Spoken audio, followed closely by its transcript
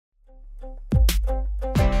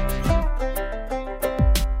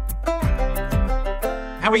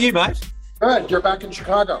How are you, mate? Good. You're back in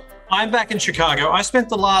Chicago. I'm back in Chicago. I spent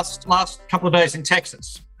the last couple of days in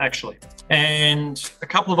Texas, actually. And a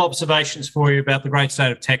couple of observations for you about the great state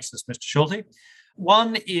of Texas, Mr. Schulte.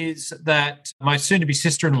 One is that my soon-to-be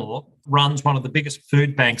sister-in-law runs one of the biggest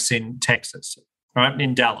food banks in Texas, right,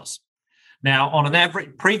 in Dallas. Now, on an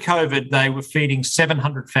average, pre-COVID, they were feeding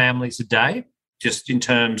 700 families a day, just in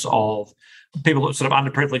terms of people, sort of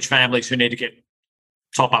underprivileged families who need to get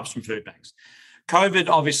top-ups from food banks. COVID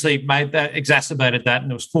obviously exacerbated that,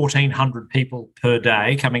 and there was 1,400 people per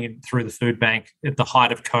day coming in through the food bank at the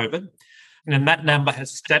height of COVID. And that number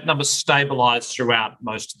stabilised throughout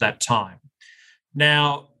most of that time.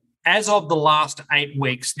 Now, as of the last 8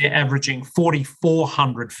 weeks, they're averaging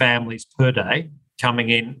 4,400 families per day coming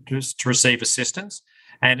in to receive assistance.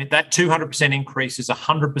 And that 200% increase is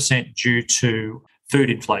 100% due to food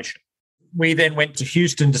inflation. We then went to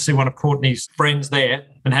Houston to see one of Courtney's friends there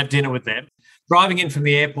and had dinner with them. Driving in from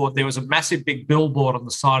the airport, there was a massive big billboard on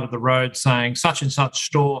the side of the road saying such and such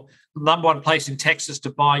store, the number one place in Texas to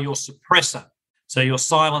buy your suppressor, so your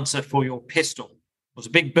silencer for your pistol. It was a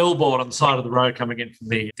big billboard on the side of the road coming in from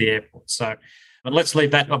the airport. So, and let's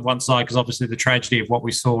leave that on one side because obviously the tragedy of what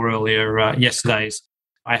we saw earlier yesterday's,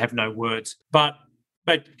 I have no words. But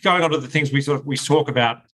going on to the things we talk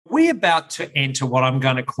about, we're about to enter what I'm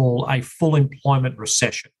going to call a full employment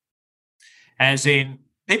recession, as in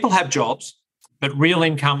people have jobs, but real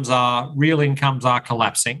incomes are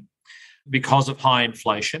collapsing because of high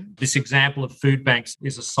inflation. This example of food banks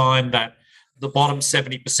is a sign that the bottom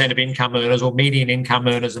 70% of income earners or median income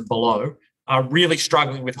earners and below are really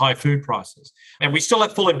struggling with high food prices. And we still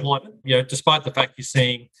have full employment, despite the fact you're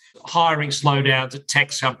seeing hiring slowdowns at tech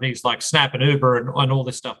companies like Snap and Uber and all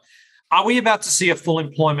this stuff. Are we about to see a full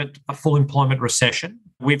employment recession?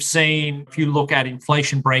 We've seen, if you look at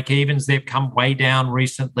inflation break-evens, they've come way down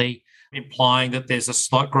recently, implying that there's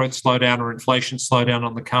a growth slowdown or inflation slowdown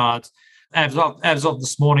on the cards. As of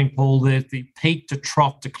this morning, Paul, the peak to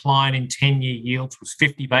trough decline in 10-year yields was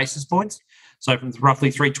 50 basis points. So from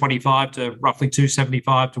roughly 325 to roughly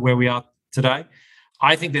 275 to where we are today.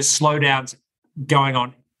 I think there's slowdowns going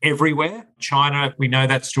on everywhere. China, we know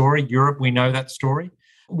that story. Europe, we know that story.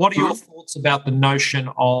 What are your thoughts about the notion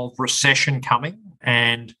of recession coming?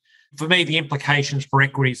 And for me, the implications for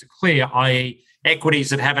equities are clear, i.e., equities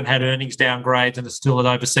that haven't had earnings downgrades and are still at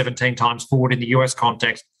over 17 times forward in the US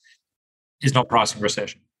context is not pricing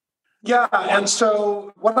recession. Yeah, and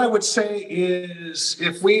so what I would say is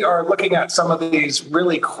if we are looking at some of these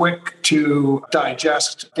really quick to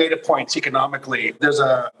digest data points economically, there's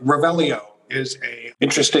a Revelio is a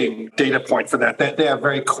interesting data point for that. They have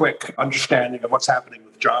very quick understanding of what's happening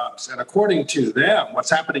with jobs. And according to them, what's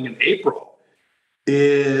happening in April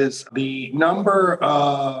is the number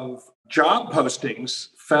of job postings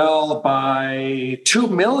fell by 2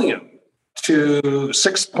 million to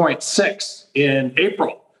 6.6 in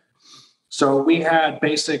April. So we had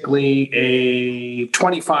basically a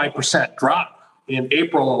 25% drop in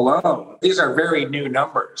April alone. These are very new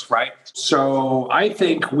numbers, right? So I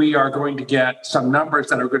think we are going to get some numbers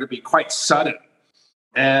that are going to be quite sudden.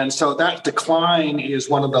 And so that decline is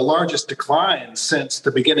one of the largest declines since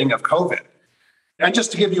the beginning of COVID. And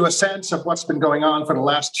just to give you a sense of what's been going on for the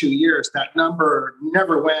last 2 years, that number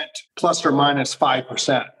never went plus or minus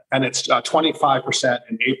 5%, and it's 25%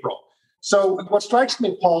 in April. So what strikes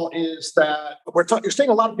me, Paul, is that you're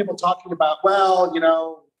seeing a lot of people talking about,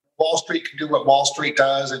 Wall Street can do what Wall Street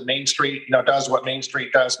does, and Main Street, does what Main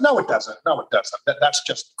Street does. No, it doesn't. That's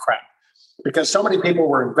just crap. Because so many people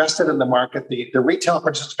were invested in the market, the retail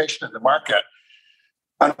participation in the market,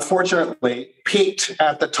 unfortunately, peaked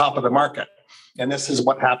at the top of the market. And this is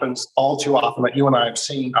what happens all too often that you and I have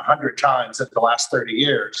seen 100 times in the last 30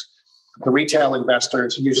 years. The retail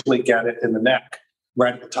investors usually get it in the neck,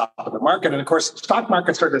 right at the top of the market. And of course, stock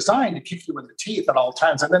markets are designed to kick you in the teeth at all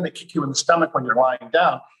times, and then they kick you in the stomach when you're lying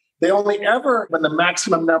down. They only ever, when the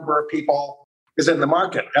maximum number of people is in the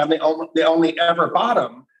market, and they only ever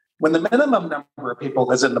bottom when the minimum number of people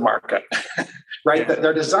is in the market, right? Yeah.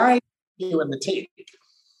 They're designed to kick you in the teeth.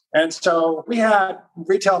 And so we had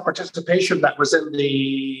retail participation that was in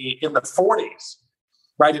the 40s,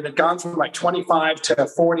 right? It had gone from like 25 to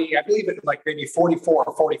 40, I believe it was like maybe 44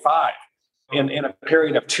 or 45 in a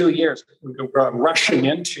period of 2 years, rushing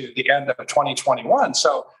into the end of 2021.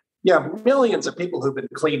 So you have millions of people who've been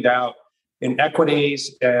cleaned out in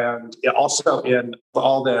equities and also in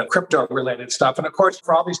all the crypto related stuff. And of course,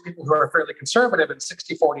 for all these people who are fairly conservative in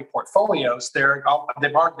 60-40 portfolios,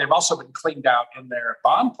 they've also been cleaned out in their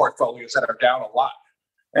bond portfolios that are down a lot.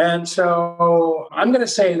 And so I'm going to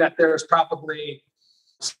say that there's probably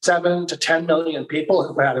 7 to 10 million people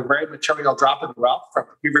who had a very material drop in wealth from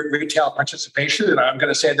retail participation. And I'm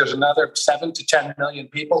going to say there's another 7 to 10 million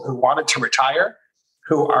people who wanted to retire,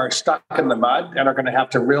 who are stuck in the mud and are going to have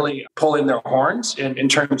to really pull in their horns in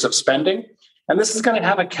terms of spending. And this is going to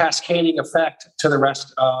have a cascading effect to the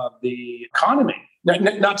rest of the economy.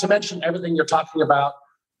 Not to mention everything you're talking about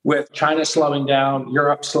with China slowing down,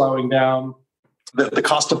 Europe slowing down, the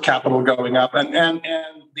cost of capital going up, and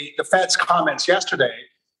the Fed's comments yesterday,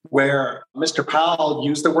 where Mr. Powell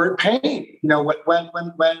used the word pain. When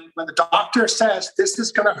the doctor says this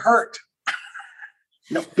is going to hurt,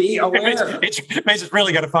 be aware. It means it's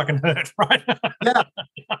really going to fucking hurt, right? Yeah,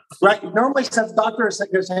 right. Normally, since doctors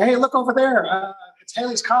say, "Hey, look over there, it's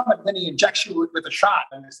Haley's Comet," then he injects you with a shot,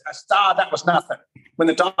 and that was nothing. When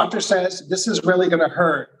the doctor says this is really going to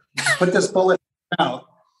hurt, put this bullet out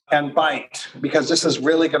and bite, because this is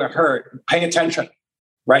really going to hurt. Pay attention,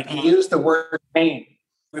 right? He used the word pain.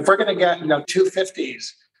 If we're going to get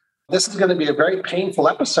 250s, this is going to be a very painful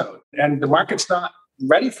episode, and the market's not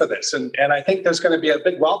ready for this. And I think there's going to be a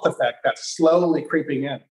big wealth effect that's slowly creeping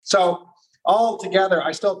in. So all together,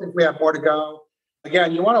 I still think we have more to go.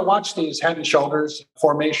 Again, you want to watch these head and shoulders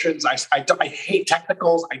formations. I hate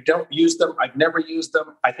technicals. I don't use them. I've never used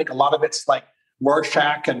them. I think a lot of it's like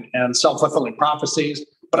Rorschach and self-fulfilling prophecies.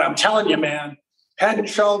 But I'm telling you, man, head and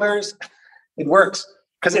shoulders, it works.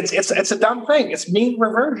 Because it's a dumb thing. It's mean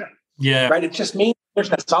reversion. Yeah. Right? It's just mean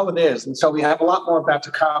reversion. That's all it is. And so we have a lot more of that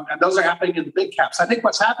to come. And those are happening in the big caps. I think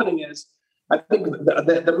what's happening is, I think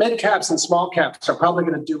the mid caps and small caps are probably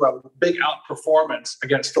going to do a big outperformance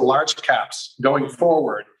against the large caps going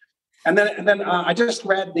forward. And then I just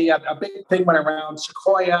read a big thing went around.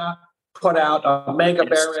 Sequoia put out a mega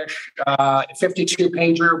bearish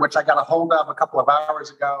 52-pager, which I got a hold of a couple of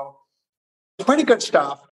hours ago. Pretty good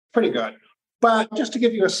stuff. Pretty good. But just to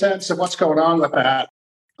give you a sense of what's going on with that,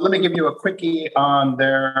 let me give you a quickie on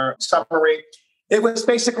their summary. It was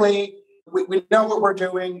basically, we know what we're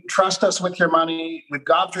doing. Trust us with your money. We've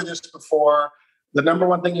gone through this before. The number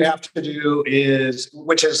one thing you have to do is,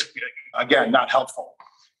 which is, again, not helpful,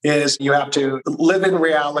 is you have to live in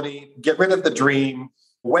reality, get rid of the dream,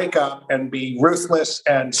 wake up and be ruthless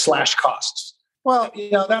and slash costs. Well,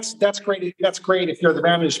 that's great. That's great if you're the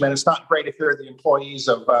management. It's not great if you're the employees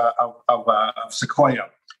of Sequoia.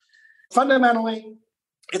 Fundamentally,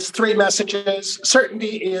 it's three messages.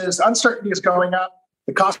 Uncertainty is going up.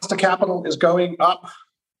 The cost of capital is going up.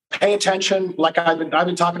 Pay attention. Like I've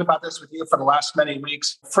been talking about this with you for the last many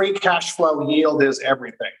weeks. Free cash flow yield is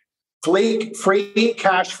everything. Free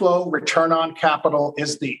cash flow return on capital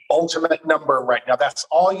is the ultimate number right now. That's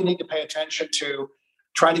all you need to pay attention to.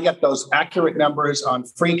 Try to get those accurate numbers on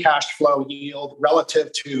free cash flow yield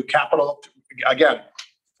relative to capital. Again,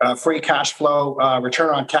 free cash flow return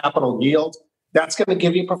on capital yield. That's going to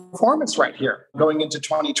give you performance right here going into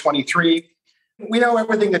 2023. We know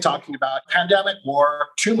everything they're talking about. Pandemic, war,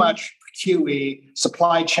 too much QE,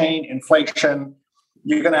 supply chain, inflation.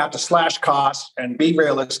 You're going to have to slash costs and be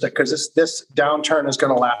realistic, because this downturn is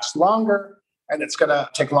going to last longer and it's going to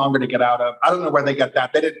take longer to get out of. I don't know where they get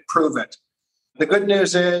that. They didn't prove it. The good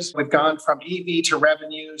news is we've gone from EV to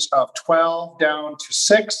revenues of 12 down to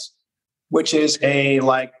 6, which is a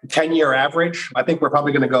 10-year average. I think we're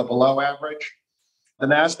probably going to go below average. The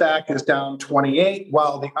NASDAQ is down 28,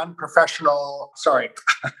 while the unprofitable,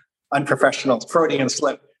 Freudian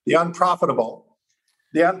slip, the unprofitable,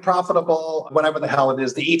 whatever the hell it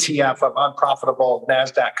is, the ETF of unprofitable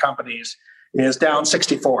NASDAQ companies is down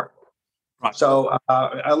 64. Right. So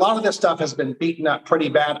a lot of this stuff has been beaten up pretty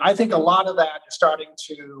bad. I think a lot of that is starting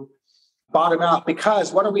to bottom out,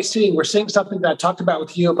 because what are we seeing? We're seeing something that I talked about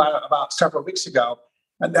with you about several weeks ago,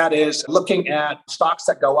 and that is looking at stocks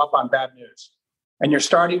that go up on bad news. And you're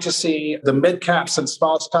starting to see the mid caps and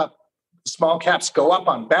small caps go up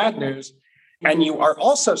on bad news. And you are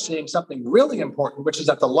also seeing something really important, which is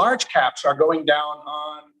that the large caps are going down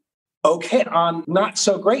on not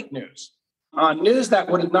so great news. On news that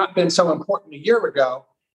would have not been so important a year ago,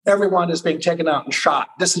 everyone is being taken out and shot.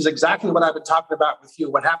 This is exactly what I've been talking about with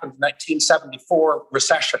you, what happened in the 1974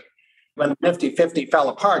 recession, when the Nifty 50 fell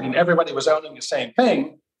apart and everybody was owning the same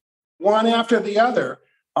thing, one after the other,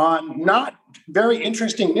 on not very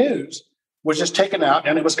interesting news, was just taken out,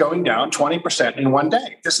 and it was going down 20% in one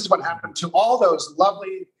day. This is what happened to all those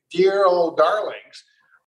lovely, dear old darlings.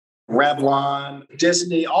 Revlon,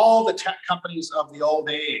 Disney, all the tech companies of the old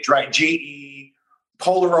age, right? GE,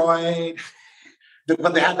 Polaroid,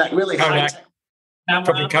 but they had that really Kodak.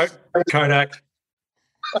 Kodak.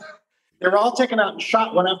 They were all taken out and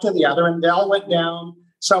shot one after the other, and they all went down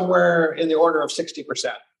somewhere in the order of 60%.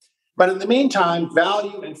 But in the meantime,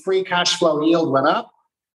 value and free cash flow yield went up.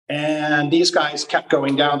 And these guys kept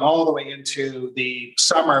going down all the way into the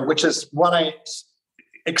summer, which is what I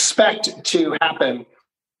expect to happen.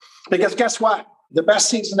 Because guess what? The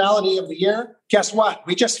best seasonality of the year, guess what?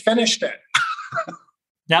 We just finished it.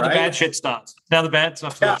 Now the bad shit starts. Now the bad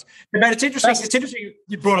stuff starts. But it's interesting. It's interesting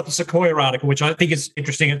you brought up the Sequoia article, which I think is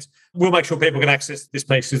interesting. We'll make sure people can access this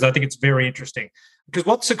piece because I think it's very interesting. Because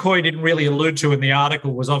what Sequoia didn't really allude to in the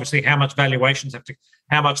article was obviously how much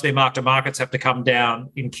how much their mark to markets have to come down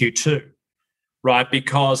in Q2, right?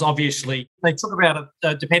 Because obviously they took about,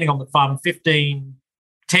 depending on the fund,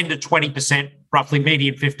 10 to 20%, roughly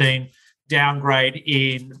median 15 downgrade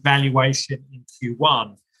in valuation in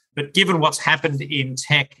Q1. But given what's happened in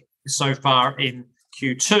tech so far in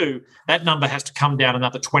Q2, that number has to come down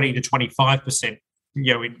another 20 to 25%, in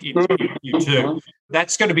Q2.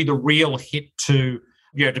 That's going to be the real hit to,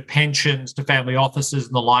 to pensions, to family offices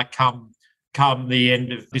and the like come the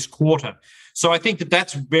end of this quarter. So I think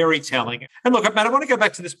that's very telling. And look, Matt, I want to go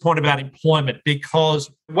back to this point about employment,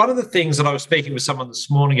 because one of the things that I was speaking with someone this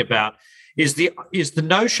morning about is the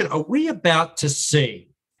notion, are we about to see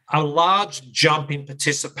a large jump in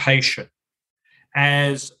participation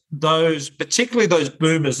as particularly those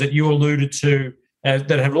boomers that you alluded to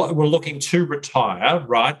were looking to retire,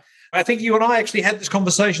 right? I think you and I actually had this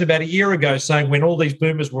conversation about a year ago saying when all these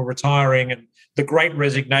boomers were retiring and the great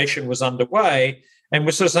resignation was underway, and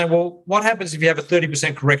we're sort of saying, well, what happens if you have a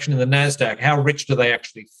 30% correction in the NASDAQ? How rich do they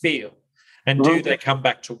actually feel? And do they come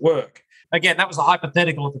back to work? Again, that was a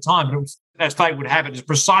hypothetical at the time, but it was, as fate would have it, is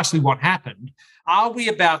precisely what happened. Are we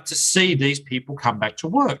about to see these people come back to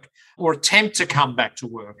work or attempt to come back to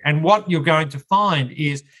work? And what you're going to find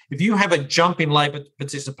is if you have a jump in labour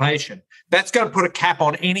participation, that's going to put a cap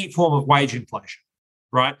on any form of wage inflation,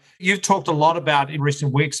 right? You've talked a lot about in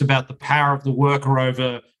recent weeks about the power of the worker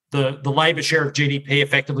over the labour share of GDP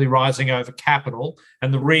effectively rising over capital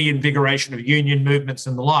and the reinvigoration of union movements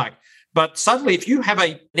and the like. But suddenly, if you have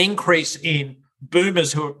an increase in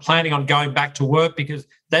boomers who are planning on going back to work because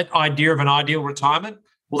that idea of an ideal retirement,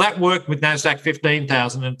 well, that worked with NASDAQ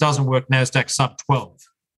 15,000 and it doesn't work NASDAQ sub 12.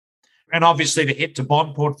 And obviously the hit to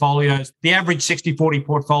bond portfolios, the average 60-40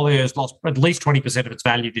 portfolio has lost at least 20% of its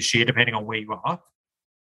value this year, depending on where you are.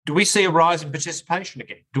 Do we see a rise in participation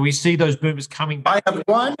again? Do we see those boomers coming back? I have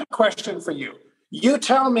one question for you. You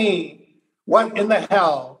tell me what in the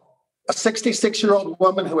hell a 66-year-old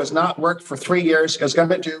woman who has not worked for 3 years is going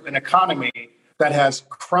to do an economy that has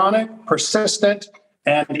chronic, persistent,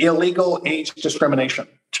 and illegal age discrimination.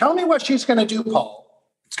 Tell me what she's going to do, Paul.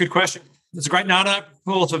 It's a good question. It's a great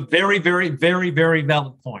Paul. It's a very, very, very, very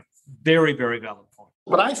valid point. Very, very valid point.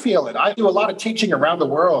 But I feel it. I do a lot of teaching around the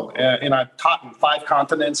world, and I've taught in 5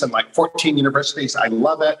 continents and like 14 universities. I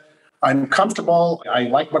love it. I'm comfortable. I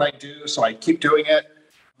like what I do, so I keep doing it.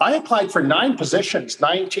 I applied for 9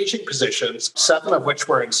 teaching positions, 7 of which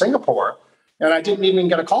were in Singapore, and I didn't even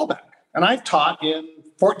get a call back. And I've taught in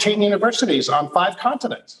 14 universities on 5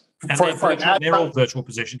 continents. They're all virtual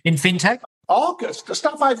positions. In fintech? All good. The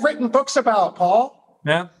stuff I've written books about, Paul.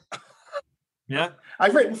 Yeah. Yeah.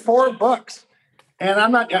 I've written 4 books, and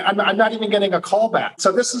I'm not even getting a call back.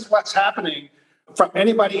 So this is what's happening from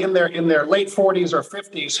anybody in their late 40s or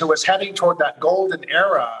 50s who was heading toward that golden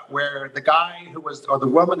era where the guy or the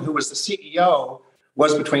woman who was the CEO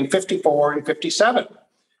was between 54 and 57.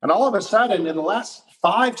 And all of a sudden, in the last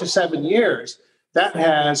 5 to 7 years, that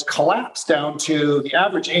has collapsed down to the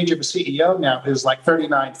average age of a CEO now is like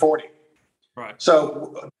 39, 40. Right.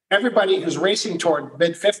 So everybody who's racing toward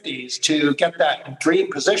mid-50s to get that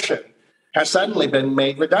dream position has suddenly been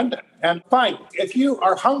made redundant. And fine, if you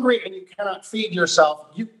are hungry and you cannot feed yourself,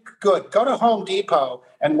 go to Home Depot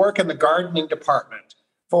and work in the gardening department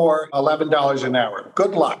for $11 an hour.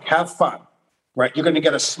 Good luck, have fun, right? You're going to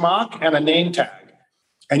get a smock and a name tag,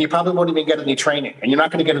 and you probably won't even get any training, and you're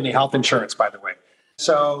not going to get any health insurance, by the way.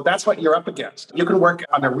 So that's what you're up against. You can work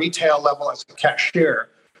on a retail level as a cashier,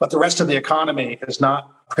 but the rest of the economy is not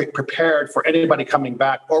prepared for anybody coming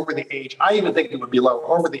back over the age. I even think it would be low,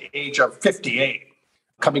 over the age of 58,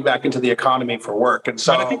 coming back into the economy for work. And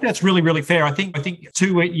so I think that's really, really fair. I think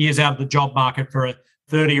 2 years out of the job market for a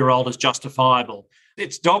 30-year-old is justifiable.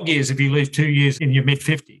 It's dog years if you lose 2 years in your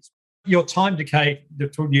mid-50s. Your time decay,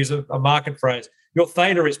 to use a market phrase, your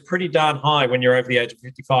theta is pretty darn high when you're over the age of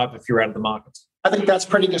 55 if you're out of the markets. I think that's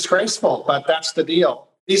pretty disgraceful, but that's the deal.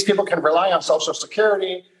 These people can rely on Social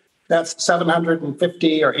Security. That's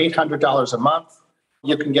 $750 or $800 a month.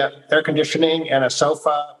 You can get air conditioning and a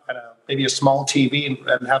sofa and maybe a small TV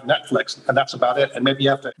and have Netflix, and that's about it. And maybe you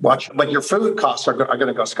have to watch, but your food costs are going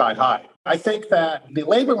to go sky high. I think that the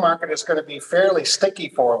labor market is going to be fairly sticky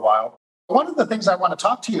for a while. One of the things I want to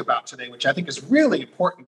talk to you about today, which I think is really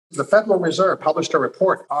important, The Federal Reserve published a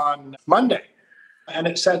report on Monday, and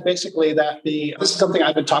it said basically that this is something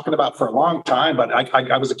I've been talking about for a long time, but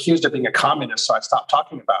I was accused of being a communist, so I stopped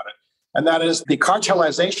talking about it. And that is the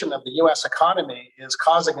cartelization of the U.S. economy is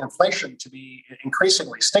causing inflation to be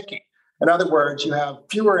increasingly sticky. In other words, you have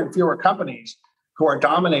fewer and fewer companies who are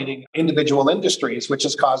dominating individual industries, which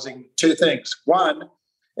is causing two things. One,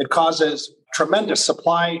 it causes tremendous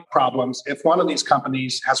supply problems if one of these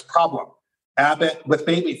companies has a problem. Abbott with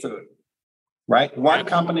baby food, right? One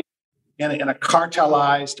company in a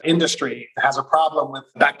cartelized industry has a problem with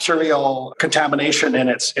bacterial contamination in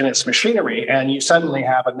its machinery, and you suddenly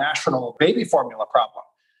have a national baby formula problem.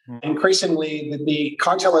 Increasingly, the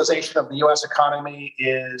cartelization of the U.S. economy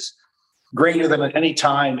is greater than at any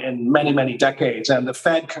time in many, many decades. And the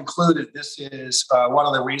Fed concluded this is one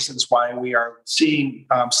of the reasons why we are seeing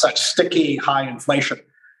such sticky high inflation.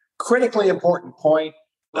 Critically important point.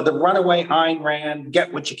 The runaway Ayn Rand,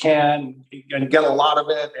 get what you can and get a lot of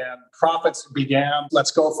it, and profits be damned,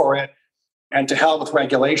 let's go for it, and to hell with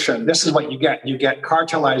regulation. This is what you get. You get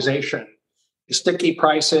cartelization, sticky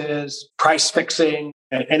prices, price fixing,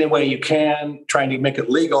 and any way you can, trying to make it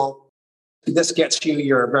legal. This gets you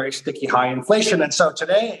your very sticky high inflation. And so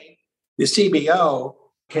today, the CBO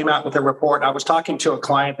came out with a report. I was talking to a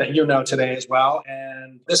client that you know today as well.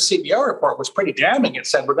 And this CBO report was pretty damning. It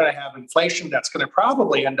said we're going to have inflation that's going to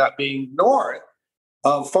probably end up being north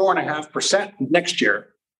of 4.5% next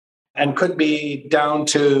year and could be down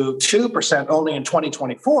to 2% only in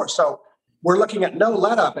 2024. So we're looking at no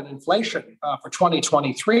let up in inflation for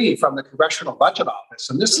 2023 from the Congressional Budget Office.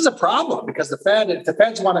 And this is a problem because if the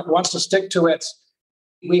Fed wants to stick to its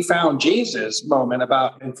 "we found Jesus" moment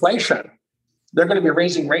about inflation, they're going to be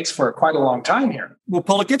raising rates for quite a long time here. Well,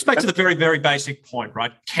 Paul, it gets back to the very, very basic point,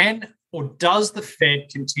 right? Can or does the Fed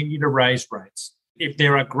continue to raise rates if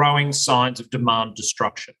there are growing signs of demand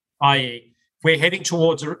destruction, i.e., if we're heading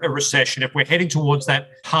towards a recession, if we're heading towards that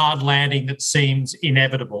hard landing that seems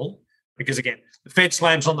inevitable? Because again, the Fed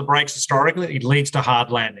slams on the brakes historically, it leads to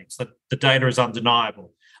hard landings. The data is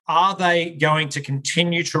undeniable. Are they going to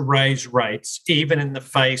continue to raise rates even in the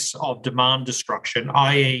face of demand destruction,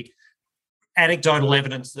 i.e., anecdotal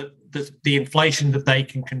evidence that the inflation that they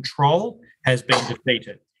can control has been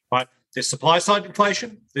defeated? Right? There's supply side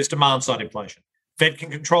inflation, there's demand side inflation. Fed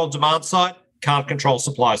can control demand side, can't control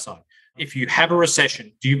supply side. If you have a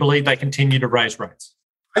recession, do you believe they continue to raise rates?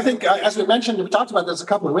 I think, as we mentioned, we talked about this a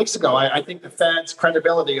couple of weeks ago, I think the Fed's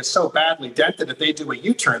credibility is so badly dented that if they do a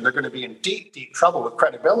U-turn, they're going to be in deep, deep trouble with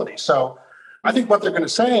credibility. So I think what they're going to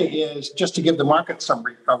say is, just to give the market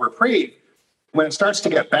a reprieve, when it starts to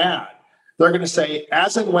get bad, they're going to say,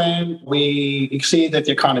 as and when we see that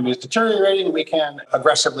the economy is deteriorating, we can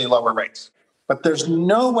aggressively lower rates. But there's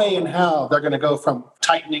no way in hell they're going to go from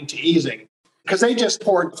tightening to easing, because they just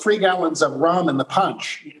poured 3 gallons of rum in the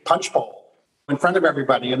punch bowl in front of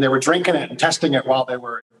everybody, and they were drinking it and testing it while they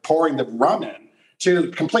were pouring the rum in, to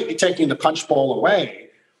completely taking the punch bowl away.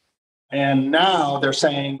 And now they're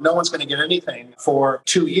saying no one's going to get anything for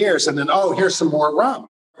 2 years, and then, oh, here's some more rum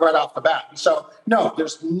right off the bat. So no,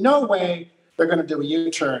 there's no way they're going to do a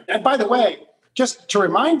U-turn. And by the way, just to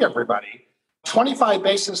remind everybody, 25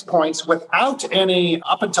 basis points without any,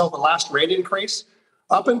 up until the last rate increase,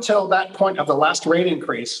 up until that point of the last rate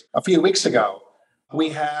increase a few weeks ago, we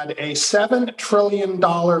had a $7 trillion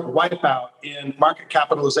wipeout in market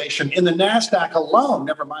capitalization in the NASDAQ alone,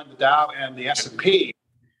 never mind the Dow and the S&P.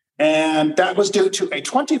 And that was due to a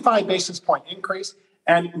 25 basis point increase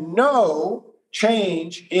and no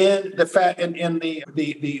change in the Fed, in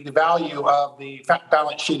the value of the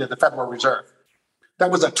balance sheet of the Federal Reserve. That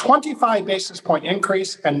was a 25 basis point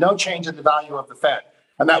increase and no change in the value of the Fed.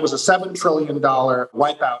 And that was a $7 trillion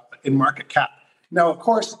wipeout in market cap. Now, of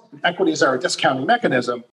course, equities are a discounting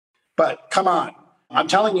mechanism, but come on. I'm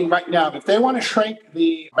telling you right now, if they want to shrink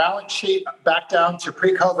the balance sheet back down to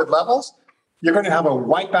pre-COVID levels, you're going to have a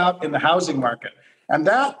wipeout in the housing market. And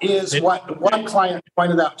that is what one client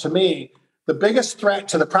pointed out to me. The biggest threat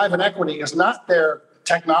to the private equity is not their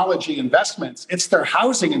technology investments, it's their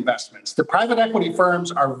housing investments. The private equity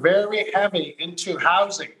firms are very heavy into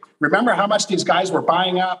housing. Remember how much these guys were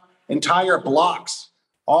buying up entire blocks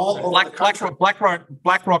all over the country.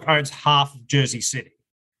 BlackRock owns half of Jersey City.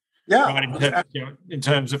 Yeah, right, in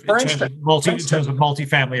terms of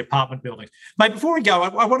multifamily apartment buildings. Mate, before we go,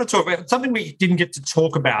 I want to talk about something we didn't get to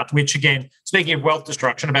talk about, which, again, speaking of wealth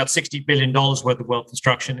destruction, about $60 billion worth of wealth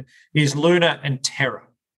destruction, is Luna and Terra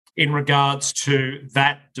in regards to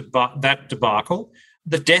that debacle,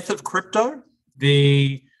 the death of crypto,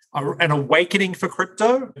 an awakening for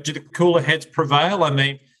crypto. Do the cooler heads prevail? I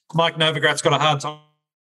mean, Mike Novogratz got a hard time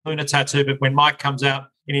Luna tattoo, but when Mike comes out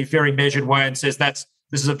in a very measured way and says this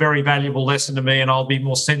is a very valuable lesson to me and I'll be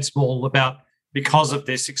more sensible about because of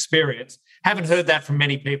this experience. Haven't heard that from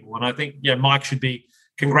many people. And I think Mike should be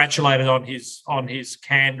congratulated on his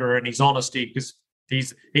candor and his honesty because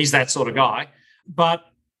he's that sort of guy. But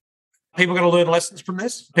people are going to learn lessons from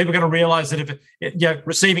this. People are going to realize that if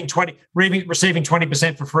receiving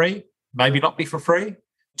 20% for free, maybe not be for free.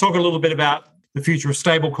 Talk a little bit about the future of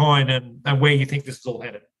stablecoin and where you think this is all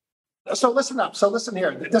headed. So listen up. So listen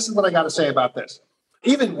here. This is what I got to say about this.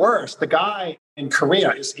 Even worse, the guy in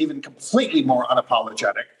Korea is even completely more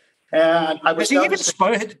unapologetic. And I was. Has he even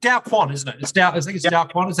spoken? Dao Quan, isn't it? It's Dao. I think it's Dao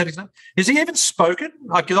Quan. Is that his name? Has he even spoken?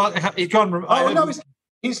 He's gone. Oh no,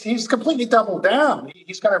 he's completely doubled down.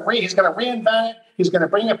 He's going to reinvent it. He's going to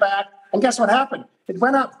bring it back. And guess what happened? It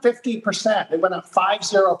went up 50%. It went up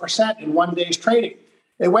 50% in one day's trading.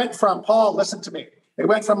 It went from, Paul, listen to me. It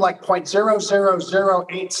went from like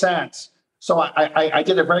 0.0008 cents. So I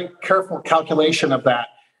did a very careful calculation of that.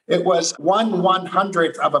 It was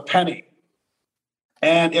 1/100th of a penny.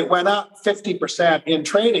 And it went up 50% in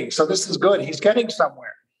trading. So this is good. He's getting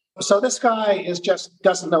somewhere. So this guy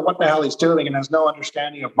doesn't know what the hell he's doing and has no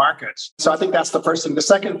understanding of markets. So I think that's the first thing. The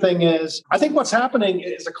second thing is, I think what's happening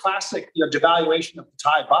is a classic devaluation of the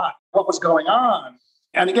Thai baht. What was going on?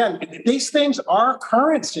 And again, these things are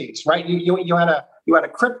currencies, right? You had a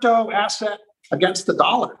crypto asset against the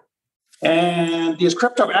dollar. And these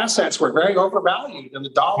crypto assets were very overvalued and the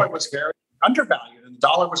dollar was very undervalued and the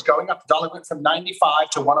dollar was going up. The dollar went from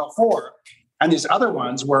 95 to 104. And these other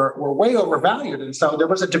ones were way overvalued. And so there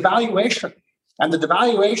was a devaluation. And the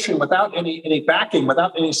devaluation without any backing,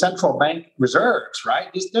 without any central bank reserves,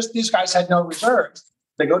 right? These guys had no reserves.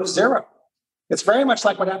 They go to zero. It's very much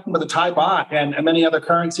like what happened with the Thai baht and many other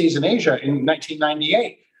currencies in Asia in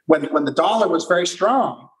 1998. When the dollar was very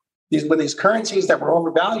strong, when these currencies that were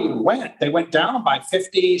overvalued they went down by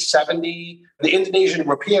 50, 70. The Indonesian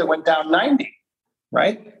rupiah went down 90,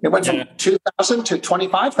 right? It went from 2,000 to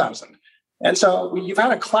 25,000. And so you've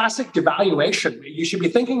had a classic devaluation. You should be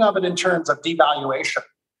thinking of it in terms of devaluation,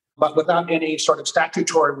 but without any sort of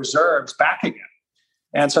statutory reserves backing it.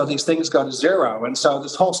 And so these things go to zero. And so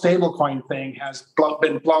this whole stablecoin thing has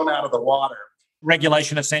been blown out of the water.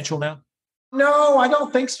 Regulation essential now? No, I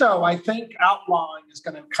don't think so. I think outlawing is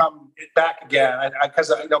going to come back again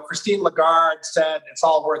because Christine Lagarde said it's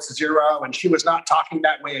all worth zero, and she was not talking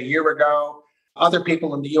that way a year ago. Other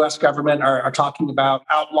people in the U.S. government are talking about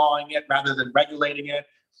outlawing it rather than regulating it.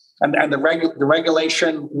 And the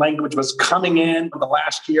regulation language was coming in the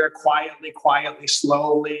last year quietly,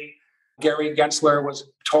 slowly. Gary Gensler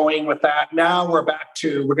was toying with that. Now we're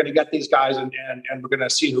going to get these guys and we're going to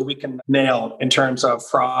see who we can nail in terms of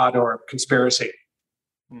fraud or conspiracy.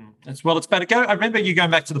 It's better. I remember you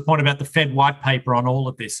going back to the point about the Fed white paper on all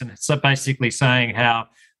of this. And it's basically saying how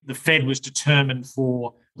the Fed was determined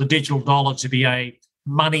for the digital dollar to be a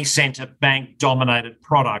money center bank dominated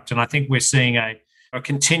product. And I think we're seeing a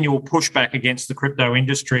continual pushback against the crypto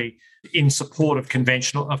industry in support of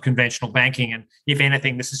conventional banking. And if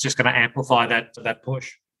anything, this is just going to amplify that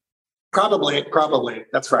push. Probably.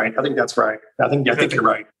 That's right. I think that's right. I think you're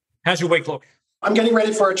right. How's your week look? I'm getting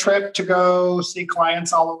ready for a trip to go see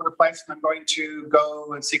clients all over the place. And I'm going to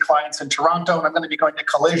go and see clients in Toronto. And I'm going to be going to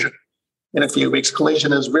Collision in a few weeks.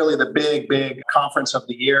 Collision is really the big conference of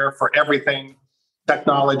the year for everything.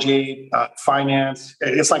 Technology, finance.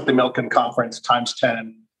 It's like the Milken Conference times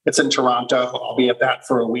 10. It's in Toronto. I'll be at that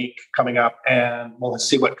for a week coming up, and we'll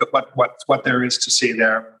see what there is to see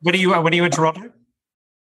there. When are you in Toronto?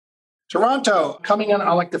 Toronto, coming in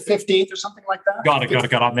on like the 15th or something like that. Got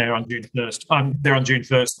it. I'm there on June 1st. I'm there on June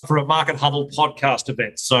 1st for a Market Huddle podcast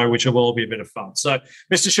event, which will be a bit of fun. So,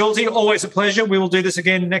 Mr. Schulte, always a pleasure. We will do this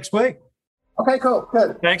again next week. Okay, cool.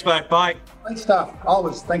 Good. Thanks, mate. Bye. Great stuff.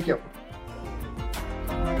 Always. Thank you.